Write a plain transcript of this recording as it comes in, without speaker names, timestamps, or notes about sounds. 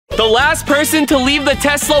The last person to leave the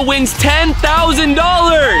Tesla wins $10,000.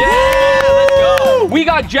 Yeah, let's go. We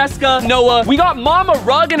got Jessica, Noah. We got Mama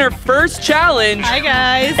Rug in her first challenge. Hi,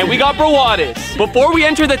 guys. And we got Brawadis. Before we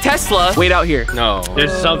enter the Tesla, wait out here. No,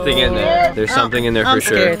 there's something in there. There's something in there for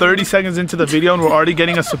sure. 30 seconds into the video and we're already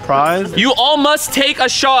getting a surprise. You all must take a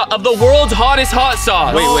shot of the world's hottest hot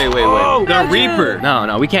sauce. Wait. The Reaper.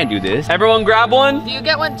 No, we can't do this. Everyone grab one. Do you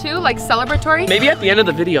get one too, like celebratory? Maybe at the end of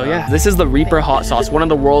the video, yeah. This is the Reaper hot sauce, one of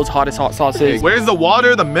the world's hottest hot sauces. Where's the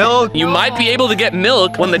water, the milk? You might be able to get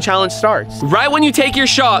milk when the challenge starts. Right when you take your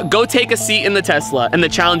shot, go take a seat in the Tesla and the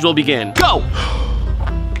challenge will begin. Go!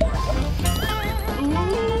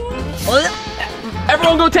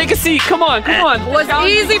 Everyone go take a seat. Come on. Was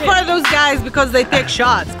easy for those guys because they take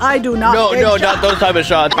shots. I do not. No, not those type of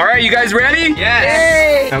shots. All right, you guys ready?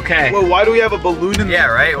 Yes. Okay. Well, why do we have a balloon in there? Yeah,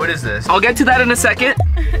 right? What is this? I'll get to that in a second.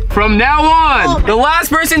 From now on, the last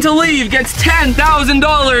person to leave gets $10,000. I'm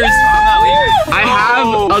not leaving. I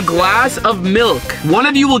have a glass of milk. One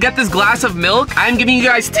of you will get this glass of milk. I'm giving you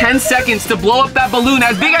guys 10 seconds to blow up that balloon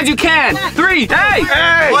as big as you can. Hey!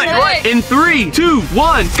 What? In 3, 2,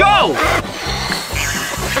 1, go!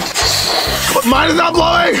 Mine is not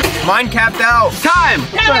blowing! Mine capped out. Time!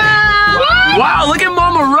 Wow, look at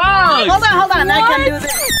Mama Rug! Hold on, I can do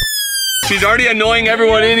this. She's already annoying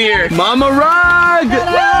everyone in here. Mama Rug!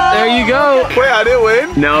 There you go. Wait, I didn't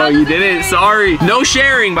win? No, you didn't. Sorry. No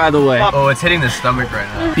sharing, by the way. Oh, it's hitting the stomach right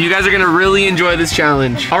now. You guys are gonna really enjoy this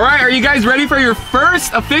challenge. All right, are you guys ready for your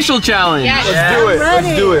first official challenge? Yes. Let's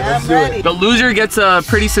do it. Let's do it. The loser gets a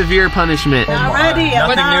pretty severe punishment. I'm ready.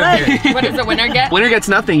 Nothing new here. What does the winner get? Winner gets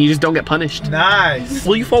nothing. You just don't get punished. Nice.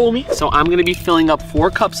 Will you follow me? So I'm gonna be filling up 4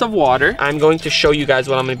 cups of water. I'm going to show you guys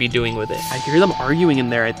what I'm gonna be doing with it. I hear them arguing in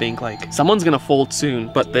there, I think. Like, someone's gonna fold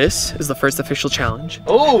soon. But this is the first official challenge.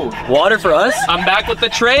 Oh, water for us? I'm back with the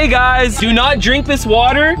tray, guys. Do not drink this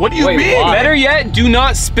water. What do you mean? why? Better yet, do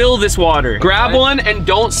not spill this water. Grab one and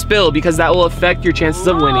don't spill because that will affect your chances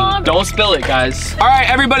of winning. Don't spill it, guys. All right,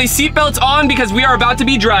 everybody, seatbelts on because we are about to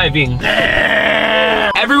be driving.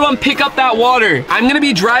 Everyone pick up that water. I'm gonna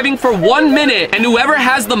be driving for 1 minute and whoever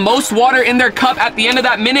has the most water in their cup at the end of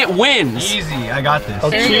that minute wins. Easy, I got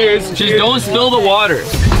this. Cheers. Just don't spill the water.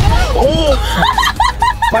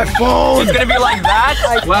 My phone. It's gonna be like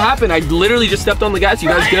that? What happened? I literally just stepped on the gas. You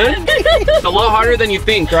guys good? It's a lot harder than you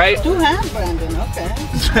think, right? 2 hands, Brandon. Okay.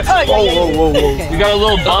 Whoa. You got a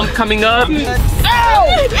little bump coming up.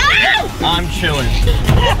 I'm chilling.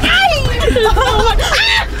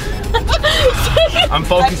 I'm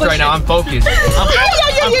focused right now. I'm focused.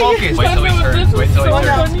 I'm focused. Wait till he turns. Wait till he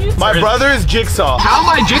turns. My brother is Jigsaw. How am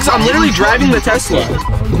I Jigsaw? I'm literally driving the Tesla.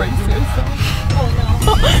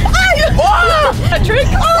 A trick?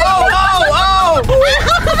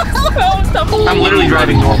 I'm literally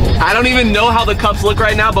driving normal. I don't even know how the cups look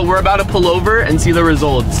right now, but we're about to pull over and see the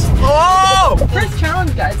results. First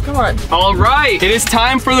challenge, guys. Come on. All right, it is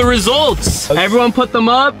time for the results. Everyone put them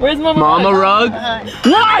up. Where's Mama Rug?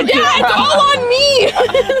 What? Yeah, it's all on me.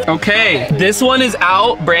 Okay, this one is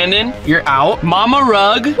out. Brandon, you're out. Mama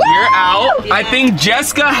Rug, you're out. I think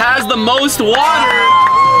Jessica has the most water.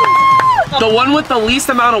 The one with the least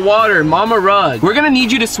amount of water, Mama Rug. We're gonna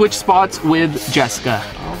need you to switch spots with Jessica.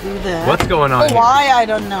 I'll do that. What's going on? Why? I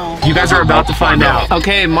don't know. You guys are about to find out.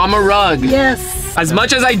 Okay, Mama Rug. Yes. As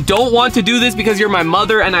much as I don't want to do this because you're my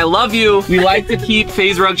mother and I love you, we like to keep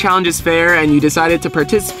FaZe Rug challenges fair and you decided to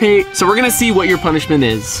participate. So we're gonna see what your punishment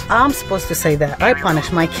is. I'm supposed to say that. I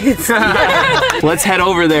punish my kids. Let's head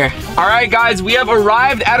over there. All right, guys, we have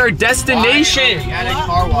arrived at our destination.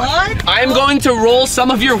 What? I am going to roll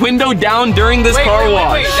some of your window down during this car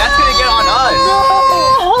wash. Wait, that's gonna get on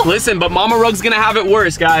us. Listen, but Mama Rug's gonna have it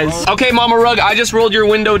worse, guys. Okay, Mama Rug, I just rolled your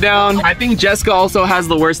window down. I think Jessica also has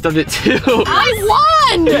the worst of it too. I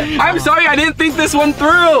won. I'm sorry, I didn't think this one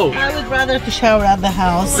through. I would rather to shower at the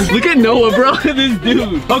house. Look at Noah, bro, this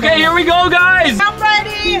dude. Okay, here we go, guys. I'm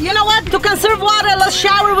ready. You know what? To conserve water, let's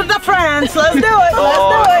shower with the friends. Let's do it. Let's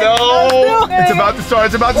do it. No. Let's do it. It's about to start.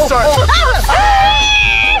 It's about to start.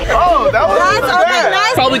 Oh, that was Nice, okay, bad.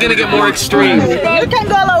 nice. Probably gonna get more extreme. You can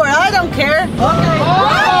go lower. I don't care.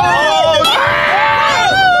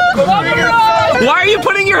 Why are you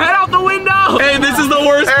putting your head out the window? Hey, this is the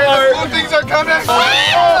worst part. Some things are coming. It's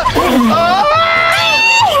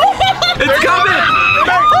coming.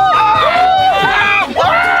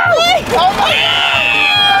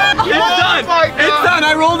 It's done. It's done.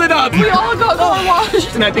 I rolled it up. We all got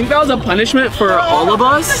washed. question. I think that was a punishment for all of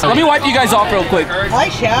us. Let me wipe you guys off real quick. I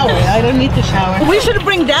shower. I don't need to shower. We should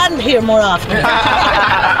bring Dad in here more often.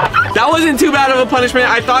 That wasn't too bad of a punishment.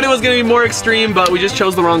 I thought it was gonna be more extreme, but we just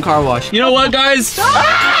chose the wrong car wash. You know what, guys?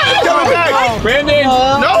 Coming back. Brandon.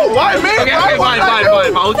 No, why me? Okay, fine.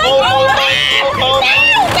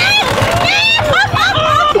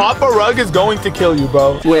 Papa Rug is going to kill you,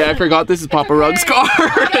 bro. Wait, I forgot this is Papa Rug's car.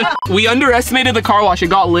 We underestimated the car wash. It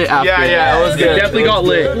got lit after. Yeah, it was good. It definitely got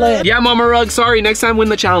lit. Yeah, Mama Rug, sorry. Next time, win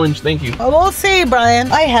the challenge. Thank you. We'll see,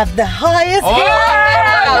 Brian. I have the highest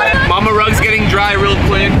hair. Mama Rug's getting dry real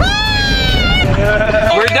quick.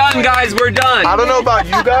 We're done, guys. We're done. I don't know about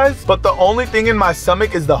you guys, but the only thing in my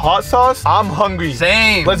stomach is the hot sauce. I'm hungry.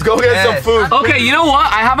 Same. Let's go get some food. Okay, you know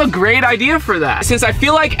what? I have a great idea for that. Since I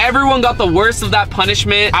feel like everyone got the worst of that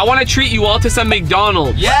punishment, I want to treat you all to some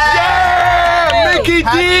McDonald's. Yeah! Mickey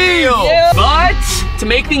D! But to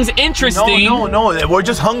make things interesting... No. We're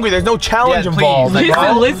just hungry. There's no challenge involved.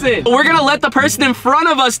 Listen. We're going to let the person in front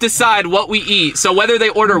of us decide what we eat. So whether they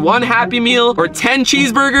order 1 Happy Meal or 10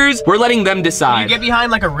 cheeseburgers, we're letting them decide. You get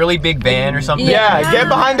behind like a really big van or something. Yeah, get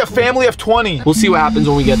behind a family of 20. We'll see what happens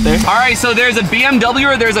when we get there. All right, so there's a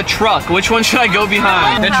BMW or there's a truck. Which one should I go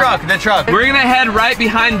behind? The truck. We're gonna head right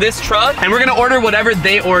behind this truck and we're gonna order whatever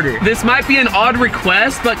they order. This might be an odd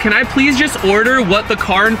request, but can I please just order what the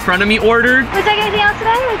car in front of me ordered? Was there anything else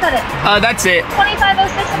today or is that it? That's it.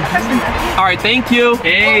 2506 on the first one. All right, thank you.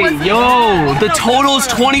 Hey, yo, the total's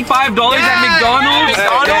 $25 at McDonald's.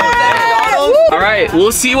 All right,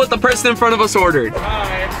 we'll see what the person in front of us ordered.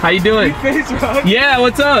 Hi. How you doing? FaZe, bro. Yeah,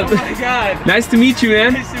 what's up? Oh my God. Nice to meet you,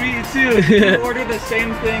 man. Nice to meet you too. Did you order the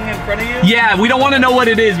same thing in front of you? Yeah, we don't want to know what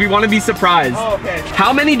it is. We want to be surprised. Oh, okay.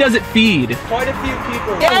 How many does it feed? Quite a few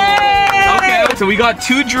people. Yay! Okay, so we got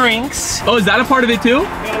 2 drinks. Oh, is that a part of it too?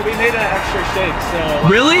 No, we made an extra shake, so.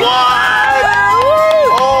 Really?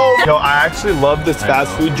 Yo, I actually love this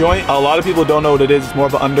fast food joint. A lot of people don't know what it is. It's more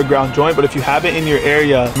of an underground joint, but if you have it in your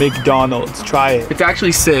area, McDonald's, try it. It's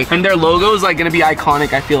actually sick. And their logo is like gonna be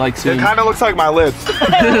iconic, I feel like, soon. It kind of looks like my lips.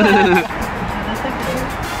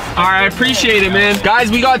 All right, I appreciate it, man.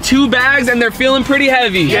 Guys, we got 2 bags and they're feeling pretty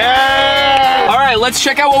heavy. Yeah! All right, let's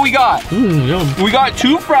check out what we got. We got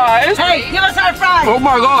 2 fries. Hey, give us our fries. Oh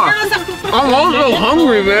my God. I'm also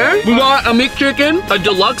hungry, man. We got a McChicken, a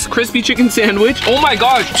deluxe crispy chicken sandwich. Oh my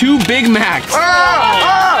gosh, 2 Big Macs. Calm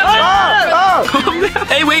down.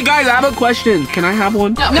 Hey, wait, guys, I have a question. Can I have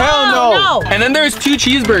one? Hell no. And then there's 2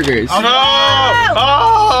 cheeseburgers.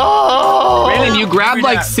 Oh. Brandon, you grabbed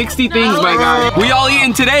like 60 things, my guy. We all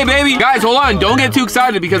eating today, baby. Guys, hold on. Don't get too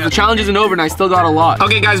excited because the challenge isn't over and I still got a lot.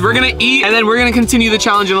 Okay, guys, we're gonna eat and then we're gonna continue the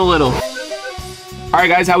challenge in a little. All right,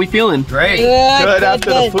 guys, how we feeling? Great. Good after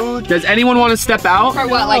the food. Does anyone want to step out? For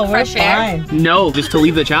what, like fresh air? No, just to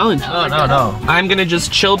leave the challenge. No. I'm gonna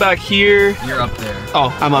just chill back here. You're up there.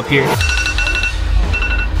 Oh, I'm up here.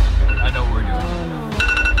 I know what we're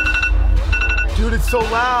doing. Dude, it's so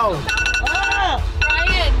loud.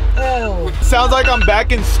 Brian. Oh. Sounds like I'm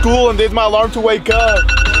back in school and there's my alarm to wake up.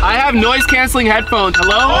 I have noise canceling headphones.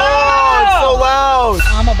 Hello? Oh, it's so loud.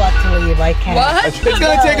 I'm about to leave. I can't. What? It's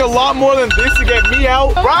gonna take a lot more than this to get me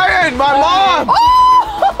out. Brian, my mom!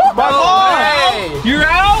 My mom! Hey! You're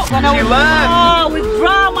out? She left.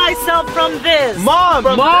 Withdraw myself from this. Mom!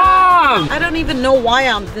 Mom! I don't even know why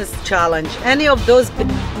I'm this challenge. Any of those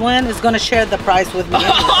one is gonna share the prize with me.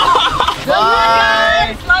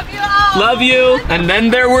 Bye! Love you all. Love you. And then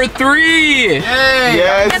there were 3. Yay!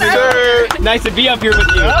 Yes, sir! Nice to be up here with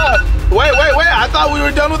you. Wait! I thought we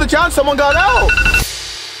were done with the challenge. Someone got out.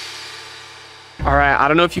 All right, I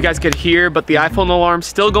don't know if you guys could hear, but the iPhone alarm's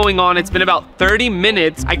still going on. It's been about 30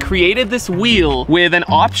 minutes. I created this wheel with an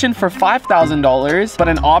option for $5,000, but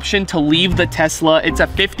an option to leave the Tesla. It's a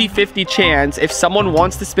 50-50 chance. If someone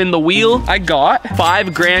wants to spin the wheel, I got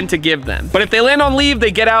 $5 grand to give them. But if they land on leave, they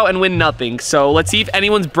get out and win nothing. So let's see if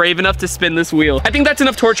anyone's brave enough to spin this wheel. I think that's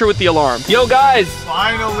enough torture with the alarm. Yo, guys.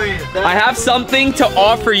 Finally. I have something to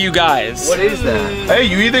offer you guys. What is that? Hey,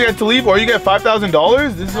 you either get to leave or you get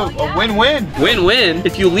 $5,000. This is a win-win. Win-win.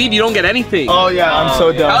 If you leave, you don't get anything. Oh yeah, I'm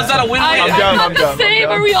so dumb. How's that a win-win? I'm dumb.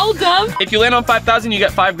 Are we all dumb? If you land on 5,000, you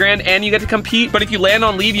get $5 grand and you get to compete. But if you land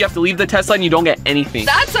on leave, you have to leave the Tesla and you don't get anything.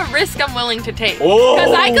 That's a risk I'm willing to take. Oh.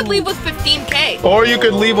 Because I could leave with 15K. Or you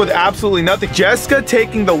could leave with absolutely nothing. Jessica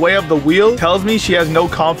taking the way of the wheel tells me she has no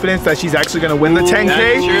confidence that she's actually gonna win the 10K.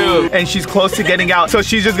 That's true. And she's close to getting out. So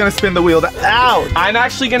she's just gonna spin the wheel out. I'm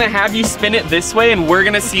actually gonna have you spin it this way and we're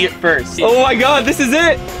gonna see it first. Oh my God, this is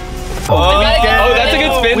it. Oh, that's a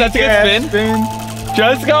good spin. That's a good spin.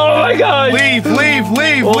 Jessica, oh my God. Leave,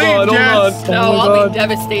 Hold on, Jess. No, I'll be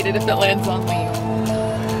devastated if it lands on me.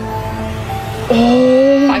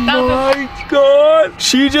 Oh my god.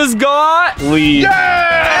 She just got lead.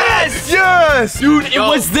 Yes! Yes! Dude, it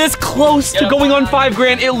was this close to going on 5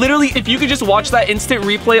 grand. It literally, if you could just watch that instant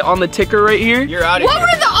replay on the ticker right here. You're out of What here.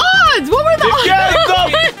 were the odds? What were the odds?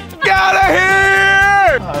 Get out of here!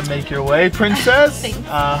 Make your way, princess. And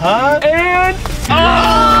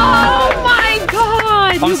Oh my god.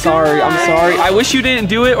 I'm sorry. I wish you didn't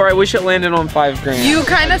do it, or I wish it landed on 5 grand. You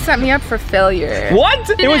kind of set me up for failure. What?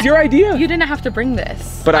 It was your idea. You didn't have to bring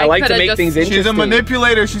this. But I like to coulda make just- things interesting. She's a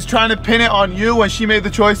manipulator. She's trying to pin it on you when she made the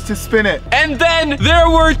choice to spin it. And then there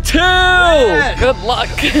were 2. Good luck.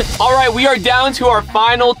 All right, we are down to our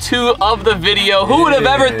final 2 of the video. Who would have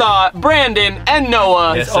ever thought Brandon and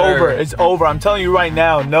Noah? Yes, It's over. It's over. I'm telling you right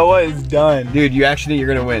now, Noah is done. Dude, you actually think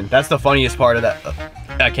you're gonna win. That's the funniest part of that.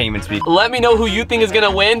 I can't even speak. Let me know who you think is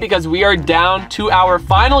gonna win, because we are down to our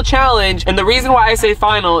final challenge. And the reason why I say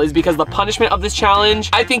final is because the punishment of this challenge,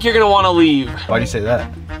 I think you're gonna wanna leave. Why do you say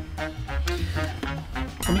that?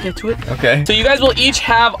 Let me get to it. Okay. So you guys will each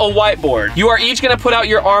have a whiteboard. You are each gonna put out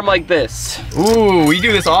your arm like this. Ooh, we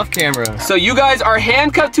do this off camera. So you guys are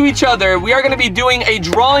handcuffed to each other. We are gonna be doing a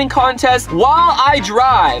drawing contest while I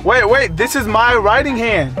drive. Wait, this is my writing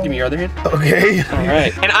hand. Give me your other hand. Okay. All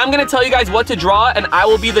right. And I'm gonna tell you guys what to draw, and I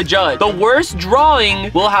will be the judge. The worst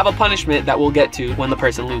drawing will have a punishment that we'll get to when the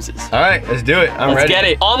person loses. All right, let's do it. I'm Let's ready. get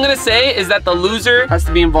it. All I'm gonna say is that the loser has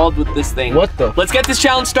to be involved with this thing. What the? Let's get this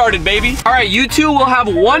challenge started, baby. All right, you two will have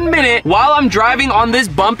 1 minute while I'm driving on this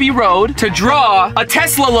bumpy road to draw a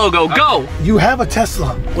Tesla logo. Go. You have a Tesla.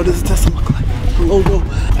 What does a Tesla look like? The logo.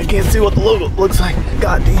 I can't see what the logo looks like.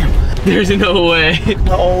 God damn. There's no way.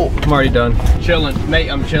 No. I'm already done. Chilling, mate.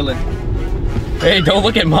 I'm chilling. Hey, don't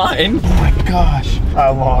look at mine. Oh my gosh. I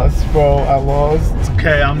lost, bro. I lost. It's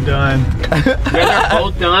okay. I'm done. You guys are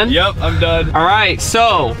both done? Yep, I'm done. All right,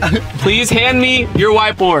 so please hand me your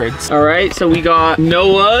whiteboards. All right, so we got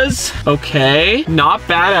Noah's. Okay, not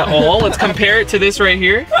bad at all. Let's compare it to this right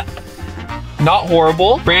here. Not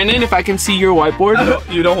horrible. Brandon, if I can see your whiteboard.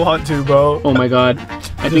 You don't want to, bro. Oh my God.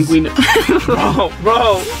 I think we know.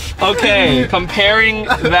 Bro. Okay, comparing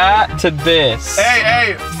that to this.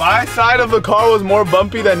 Hey, my side of the car was more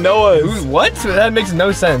bumpy than Noah's. Ooh, what? That makes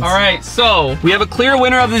no sense. All right, so we have a clear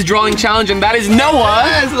winner of this drawing challenge, and that is Noah.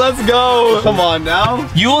 Yes, let's go. Come on now.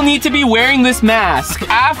 You will need to be wearing this mask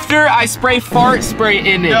after I spray fart spray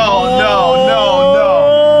in it. No.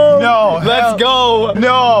 Let's go.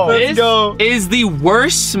 No. This is the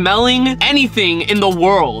worst smelling anything in the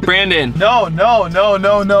world. Brandon. No.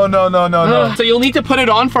 So you'll need to put it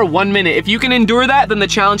on for 1 minute. If you can endure that, then the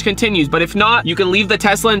challenge continues. But if not, you can leave the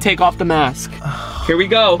Tesla and take off the mask. Here we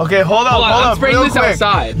go. Okay, hold on. I'm spraying real this quick.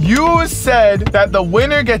 outside. You said that the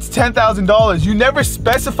winner gets $10,000. You never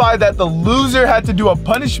specified that the loser had to do a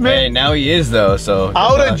punishment. Hey, now he is though, so.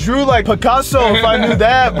 I would have drew like Picasso if I knew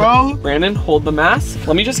that, bro. Brandon, hold the mask.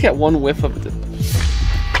 Let me just get one whiff of it.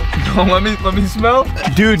 Let me smell.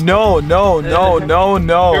 Dude, no.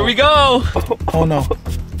 Here we go. Oh no.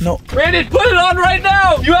 No. Brandon, put it on right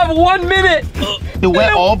now. You have 1 minute. It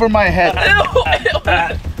went all over my head.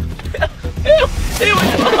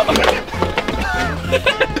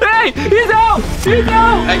 Hey, he's out. He's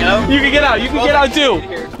out. I go. You can get out. You can get out too.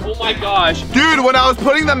 Oh my gosh. Dude, when I was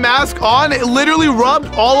putting the mask on, it literally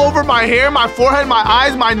rubbed all over my hair, my forehead, my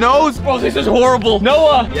eyes, my nose. Bro, this is horrible.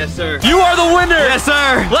 Noah. Yes, sir. You are the winner. Yes,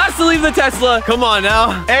 sir. Last to leave the Tesla. Come on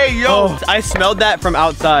now. Hey, yo. I smelled that from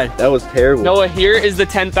outside. That was terrible. Noah, here is the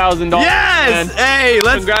 $10,000. Yes! man. Hey,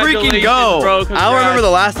 let's freaking Congratulations, go. bro. I don't Congrats. remember the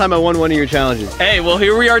last time I won one of your challenges. Hey, well,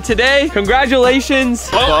 here we are today. Congratulations.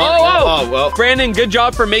 Oh, well. Brandon, good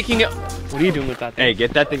job for making it. What are you doing with that thing? Hey,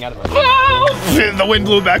 get that thing out of my face. Oh! The wind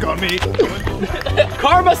blew back on me.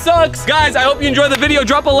 Karma sucks. Guys, I hope you enjoyed the video.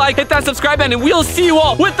 Drop a like, hit that subscribe button, and we'll see you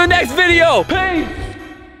all with the next video. Peace.